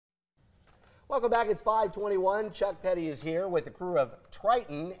Welcome back. It's 5:21. Chuck Petty is here with the Krewe of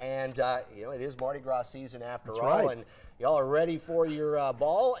Triton, and you know, it is Mardi Gras season after all, and y'all are ready for your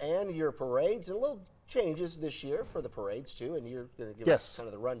ball and your parades, and a little changes this year for the parades too. And you're going to give us kind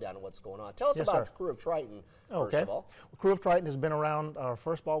of the rundown of what's going on. Tell us about the Krewe of Triton first of all. Krewe of Triton has been around. Our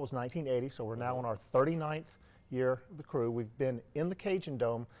first ball was 1980, so we're now on our 39th year of the Krewe. We've been in the Cajun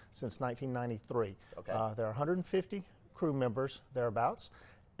Dome since 1993. There are 150 crew members thereabouts.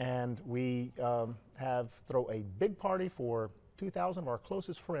 And we throw a big party for 2,000 of our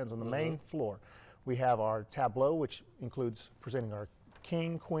closest friends on the main floor. We have our tableau, which includes presenting our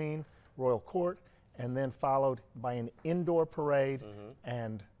king, queen, royal court, and then followed by an indoor parade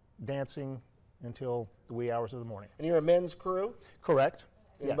and dancing until the wee hours of the morning. And you're a men's crew? Correct.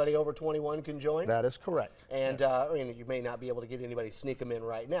 Anybody over 21 can join? That is correct. And I mean, you may not be able to get anybody sneak them in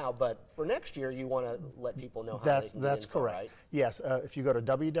right now, but for next year, you want to let people know how they can That's info, correct. Right? Yes. If you go to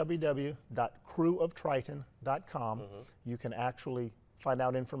www.kreweoftriton.com, you can actually find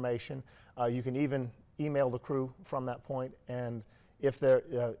out information. You can even email the crew from that point, and if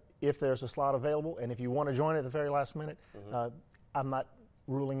there's a slot available, and if you want to join at the very last minute, I'm not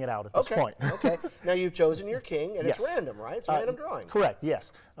ruling it out at this point. Okay. Now you've chosen your king, and it's random, right? It's a random drawing. Correct.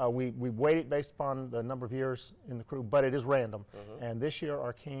 Yes. We weight it based upon the number of years in the crew, but it is random. And this year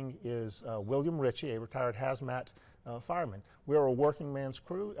our king is William Ritchie, a retired hazmat fireman. We're a working man's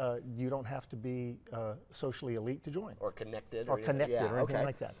crew. You don't have to be socially elite to join. Or connected. Or anything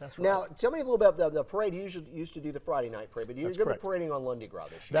like that. That's right. Now, tell me a little bit about the parade. You used to do the Friday night parade, but you're going to be parading on Lundi Gras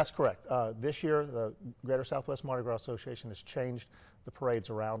this year. That's correct. This year, the Greater Southwest Mardi Gras Association has changed the parades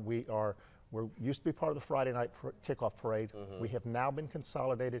around. We used to be part of the Friday night kickoff parade. We have now been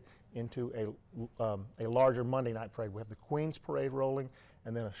consolidated into a larger Monday night parade. We have the Queen's Parade rolling,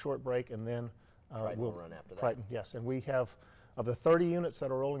 and then a short break, and then we'll run after that. Triton, yes. And we have, of the 30 units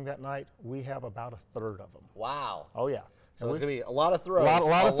that are rolling that night, we have about a third of them. Wow. Oh, yeah. So it's going to be a lot of throws. A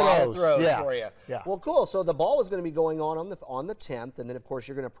lot of throws for you. Yeah. Well, cool. So the ball is going to be going on the 10th, and then, of course,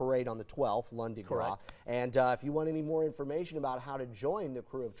 you're going to parade on the 12th, Lundi Gras. And if you want any more information about how to join the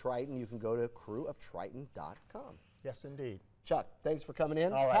Krewe of Triton, you can go to kreweoftriton.com. Yes, indeed. Chuck, thanks for coming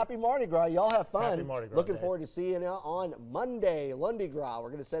in. All right. Happy Mardi Gras. Y'all have fun. Happy Mardi Gras. Looking forward to seeing you on Monday, Lundi Gras. We're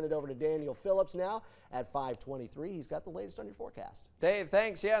going to send it over to Daniel Phillips now at 5:23. He's got the latest on your forecast. Dave,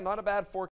 thanks. Yeah, not a bad forecast.